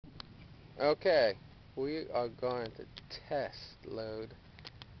Okay, we are going to test load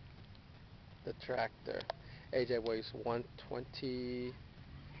the tractor. AJ weighs 120,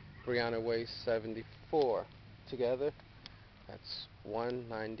 Brianna weighs 74. Together, that's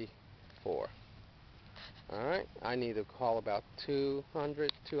 194. Alright, I need to haul about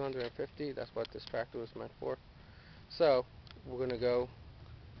 200, 250. That's what this tractor was meant for. So, we're going to go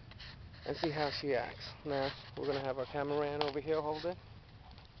and see how she acts. Now, we're going to have our cameraman over here hold it.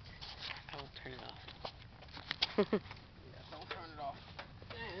 I'll turn it off. Yeah, don't turn it off.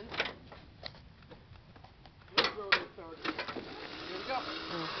 And let's throw this third. Here we go.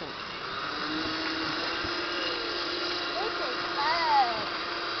 Okay. This is fun.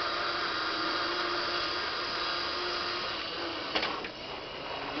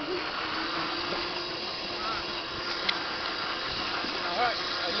 Alright,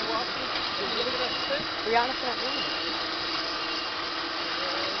 are you walking? Did you look at that thing? Brianna can't move.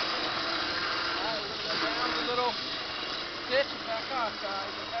 Alright, we're going to go down the little ditch and back off,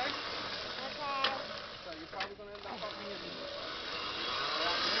 guys, okay? Okay. So you're probably going to end up bumping into me.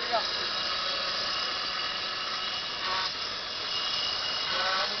 Alright, here we go.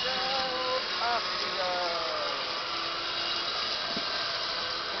 Down we go, up we go.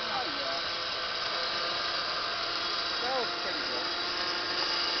 Oh yeah. That was pretty good.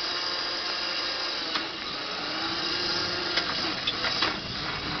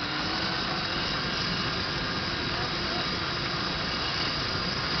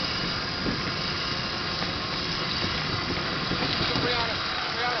 Brianna,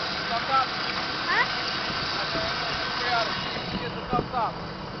 thumbs up. Huh? Brianna, give the thumbs up.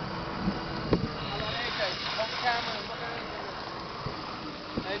 How about AJ? Hold the camera and look at it.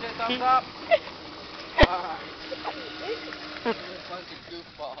 AJ, thumbs up. Alright. You're a bunch of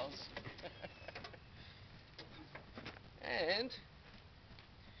goofballs. And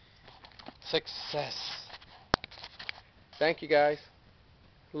success. Thank you guys.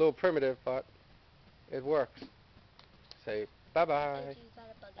 A little primitive, but it works. Say bye-bye. You've got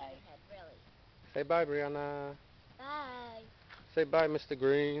a bug in your head, really. Say bye, Brianna. Bye. Say bye, Mr.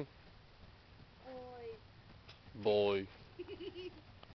 Green. Boy. Boy.